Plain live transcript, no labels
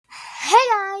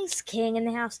guys, King in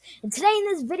the house, and today in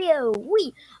this video,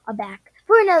 we are back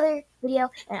for another video,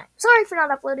 and I'm sorry for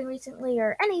not uploading recently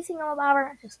or anything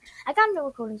about it. I got new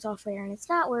recording software and it's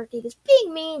not working. It's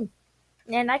being mean,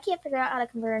 and I can't figure out how to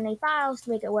convert any files to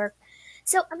make it work,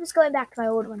 so I'm just going back to my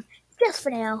old one, just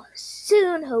for now.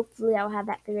 Soon, hopefully, I'll have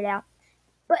that figured out,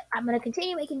 but I'm going to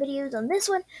continue making videos on this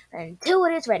one until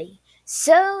it is ready.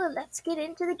 So, let's get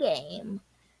into the game.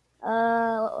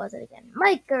 What was it again?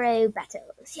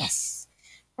 MicroBattles, yes.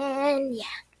 And yeah,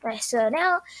 so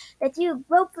now that you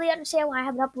hopefully understand why I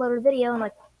haven't uploaded a video in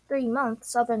like 3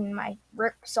 months, other than my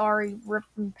rip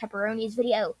and pepperonis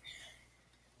video.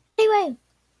 Anyway,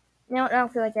 I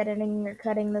don't feel like editing or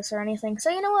cutting this or anything, so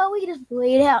you know what, we can just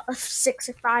wait out 6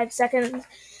 or 5 seconds.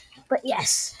 But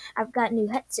yes, I've got new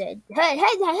headset. I've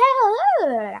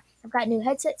got new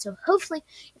headset, so hopefully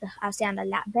I'll sound a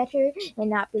lot better and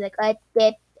not be like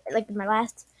in my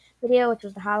last video, which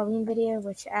was the Halloween video,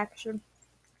 which actually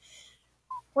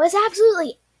was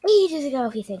absolutely ages ago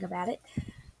if you think about it.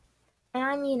 And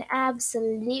I mean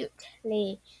absolutely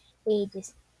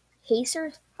ages.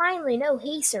 Hacers? Finally, no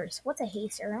hacers. What's a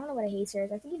hacer? I don't know what a hacer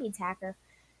is. I think it means hacker.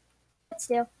 But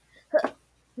still. Let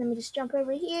me just jump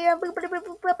over here. Bro,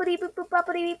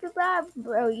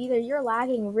 either you're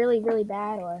lagging really, really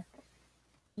bad or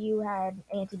you had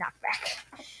anti-knockback.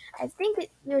 I think that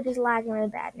you're just lagging really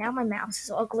bad. Now my mouse is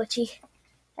all glitchy.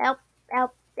 Help,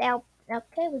 help, help.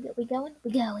 Okay, we going? We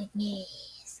going,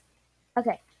 yes.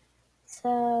 Okay,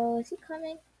 so is he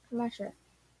coming? I'm not sure.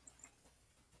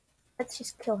 Let's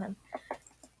just kill him.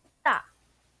 Ah.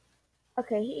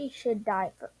 Okay, he should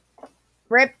die.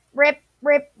 Rip, rip,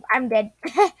 rip. I'm dead.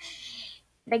 Did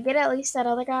I get at least that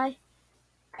other guy?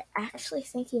 I actually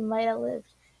think he might have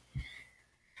lived.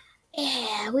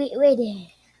 Yeah, we did.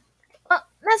 Well,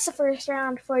 that's the first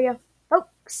round for you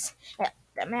folks. Yeah,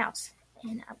 the mouse.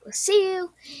 And I will see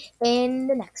you in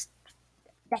the next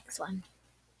one.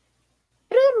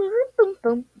 Boom,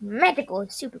 boom. Magical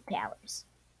superpowers.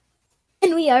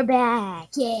 And we are back.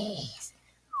 Yes.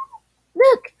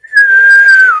 Look.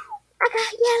 I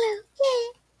got yellow.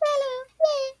 Yeah. Yellow.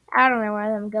 Yeah. I don't know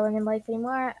where I'm going in life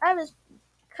anymore. I was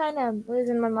kind of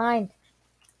losing my mind.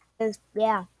 Because,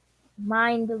 yeah.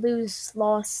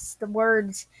 Lost the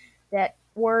words that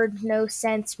words no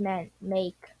sense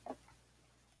make.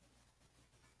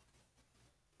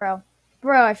 Bro,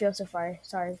 I feel so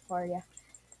sorry for you.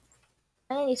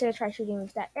 And he's gonna try shooting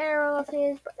with that arrow of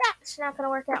his, but that's not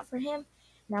gonna work out for him.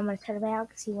 Now I'm gonna turn around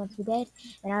because he wants me dead,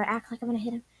 and I act like I'm gonna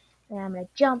hit him, and I'm gonna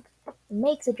jump, and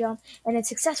make the jump, and then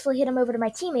successfully hit him over to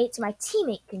my teammate, so my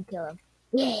teammate can kill him.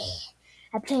 Yeah,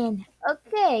 I planned.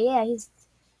 Okay, yeah,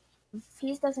 if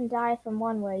he doesn't die from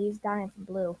one way, he's dying from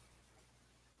blue.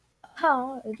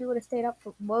 Oh, if you would have stayed up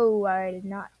for, whoa, I did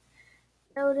not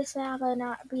notice that would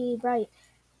not be right.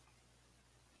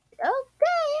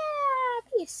 Okay, yeah,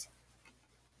 peace.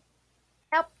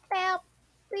 Help,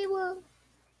 we will.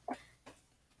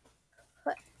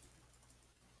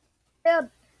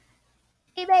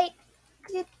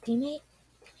 Teammate.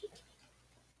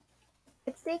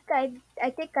 I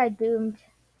think I doomed.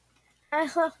 I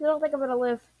don't think I'm gonna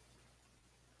live.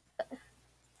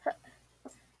 I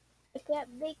can't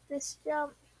make this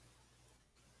jump.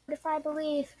 What if I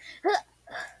believe?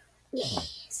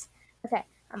 Yes. Okay,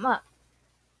 I'm up.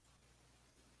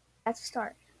 That's a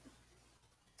start.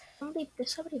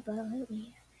 There's somebody below me.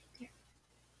 Right there.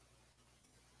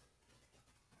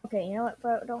 Okay, you know what,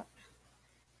 bro? Don't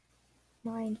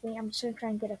mind me. I'm just gonna try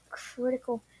and get a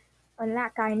critical on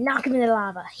that guy and knock him in the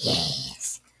lava.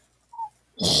 Yes.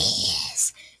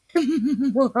 Yes.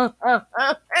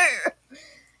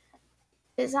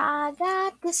 Cause I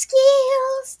got the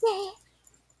skills, yeah.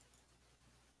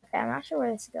 Okay, I'm not sure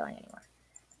where this is going anymore.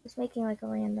 Just making like a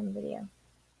random video.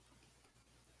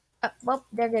 Well,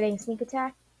 they're getting sneak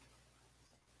attack.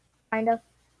 Kind of.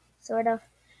 Sort of.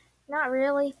 Not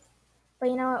really. But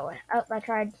you know what? Oh, I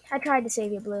tried to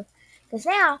save you, Blue. Because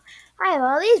now, I have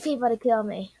all these people to kill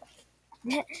me.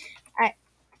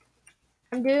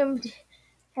 I'm doomed.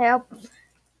 Help.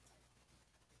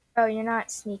 Oh, you're not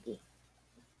sneaky.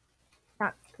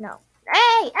 No.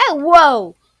 Hey!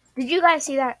 Whoa! Did you guys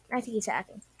see that? I think he's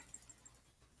hacking.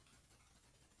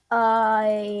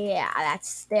 Yeah,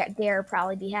 they're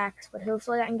probably be hacks, but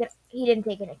hopefully I can get. He didn't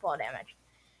take any fall damage.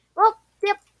 Well,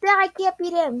 yep, I can't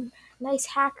beat him. Nice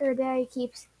hacker there. He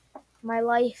keeps my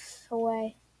life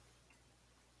away.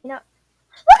 You know,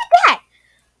 look at that!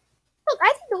 Look,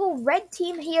 I think the whole red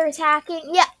team here is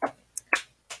hacking. Yeah,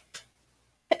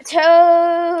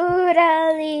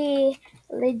 totally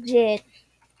legit.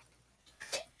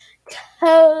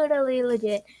 Totally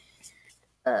legit.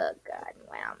 Oh god,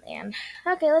 wow, man.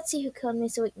 Okay, let's see who killed me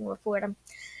so we can report him.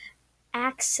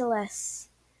 Axeles.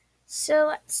 So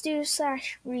let's do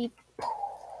slash report.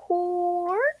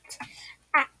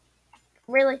 Ah,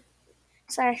 really?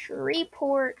 Slash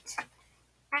report.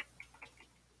 Ah,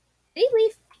 did he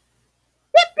leave?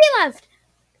 Yep, he left.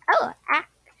 Oh,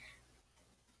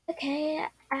 okay,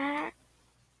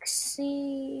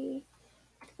 Axeles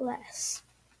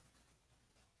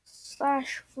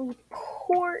slash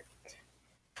report.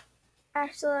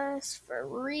 Axeles for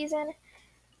reason.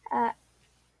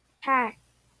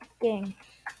 Hacking.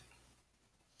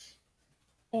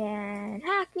 And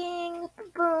hacking,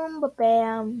 boom,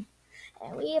 bam.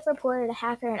 And we have reported a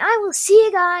hacker, and I will see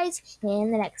you guys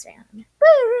in the next round.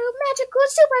 Boo! Magical,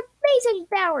 super amazing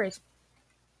powers!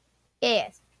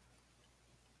 Yes.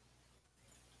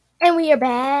 And we are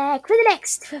back for the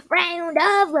next round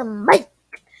of the Micro.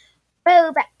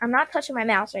 I'm not touching my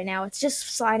mouse right now, it's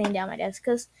just sliding down my desk,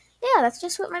 because, yeah, that's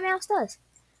just what my mouse does.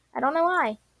 I don't know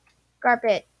why.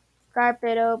 Carpet.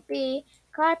 Carpet OP.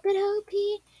 Carpet OP.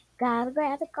 Gotta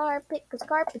grab the carpet, because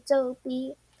carpet's OP.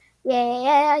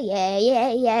 Yeah, yeah, yeah,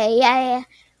 yeah, yeah.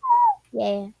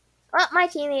 Yeah. Well, my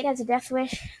teammate has a death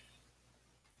wish.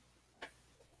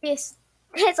 It's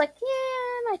like,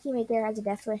 yeah, my teammate there has a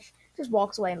death wish. Just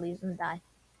walks away and leaves them to die.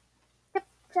 Yep,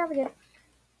 sounds good.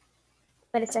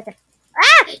 Wait a second.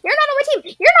 Ah! You're not on my team!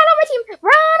 You're not on my team!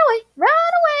 Run away!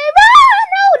 Run away! Run!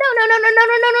 No, no, no, no, no, no,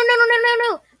 no, no, no, no, no, no,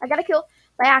 no! I got a kill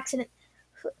by accident.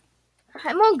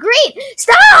 I'm on green!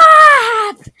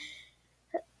 Stop!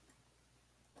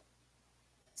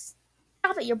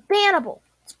 Stop it, you're bannable.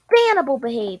 It's bannable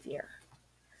behavior.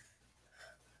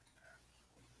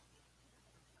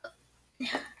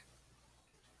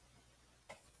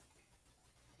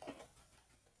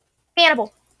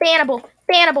 Bannable, bannable,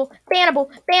 bannable, bannable,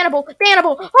 bannable,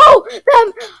 bannable. Oh,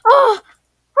 them. Oh,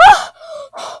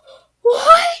 oh,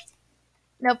 what?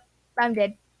 Nope, I'm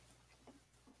dead.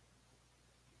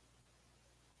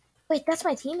 Wait, that's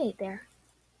my teammate there.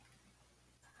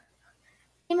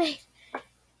 Teammate,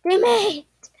 teammate.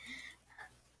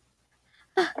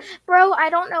 Bro, I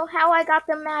don't know how I got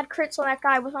the mad crits on that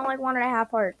guy with only like 1.5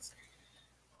 hearts.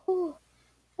 Oh,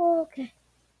 okay.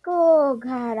 Oh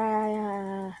God,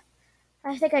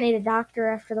 I think I need a doctor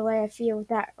after the way I feel with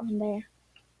that one there.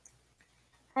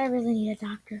 I really need a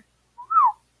doctor.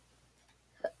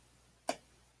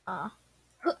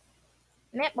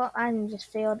 Well, I'm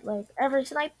just failed like every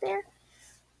snipe there.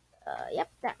 Yep,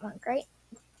 that went great.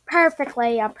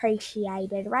 Perfectly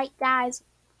appreciated, right, guys?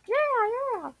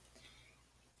 Yeah,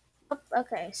 yeah.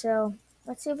 Okay, so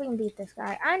let's see if we can beat this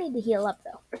guy. I need to heal up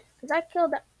though, because I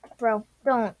killed that. Bro,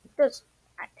 don't. Just.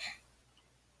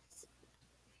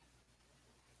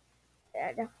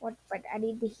 But I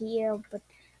need to heal. But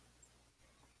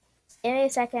in a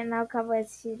second, I'll cover it.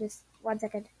 Just 1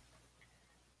 second.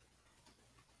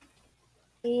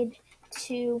 Need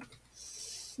to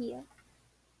heal.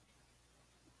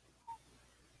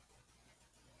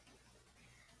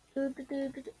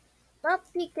 Well,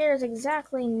 peak there is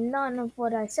exactly none of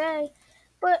what I say.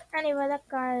 But anyway, that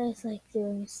guy is like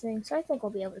doing his thing, so I think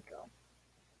we'll be able to go.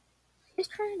 He's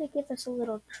trying to give us a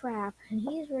little trap, and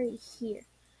he's right here.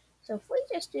 So if we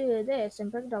just do this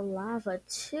and bring the lava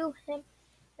to him,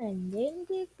 and then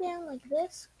dig down like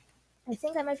this, I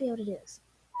think I might be able to do this.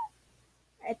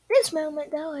 At this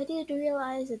moment, though, I did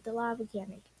realize that the lava can't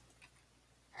make it.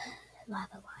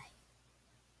 Lava, why?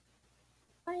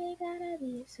 Why you gotta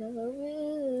be so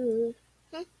rude?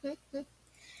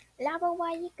 Lava,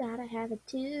 why you gotta have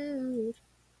attitude?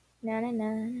 Na na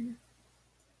na.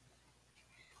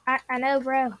 I know,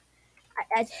 bro.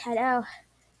 I know.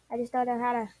 I just don't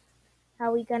know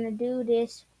how we gonna do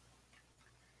this.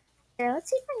 Here, let's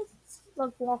see if I can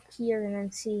like walk here and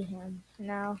then see him.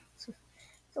 No, it's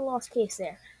a lost case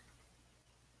there.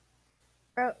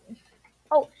 Bro.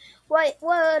 Oh, wait,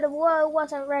 whoa,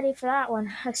 wasn't ready for that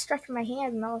one. I stretched my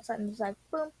hand and all of a sudden it's like,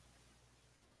 boom.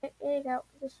 There you go.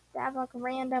 Just have like a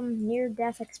random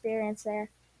near-death experience there.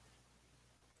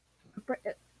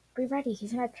 Be ready.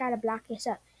 He's gonna try to block us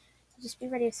up. Just be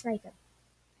ready to snipe him.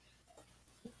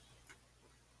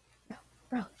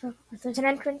 Bro, if there's an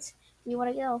entrance, you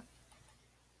want to go.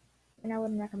 And I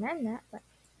wouldn't recommend that, but.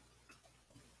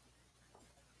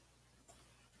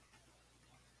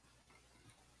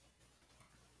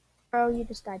 Bro, you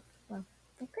just died. Well,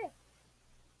 okay.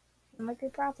 That might be a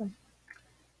problem.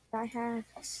 I have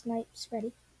snipes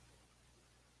ready.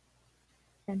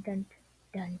 Dun dun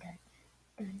dun dun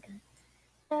dun dun.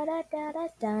 Da da da da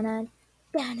da da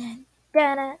da da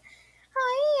da da.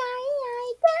 Hi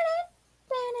da da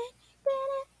da da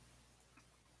da.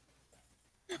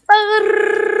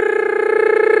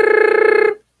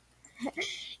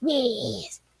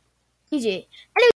 Yes. GG.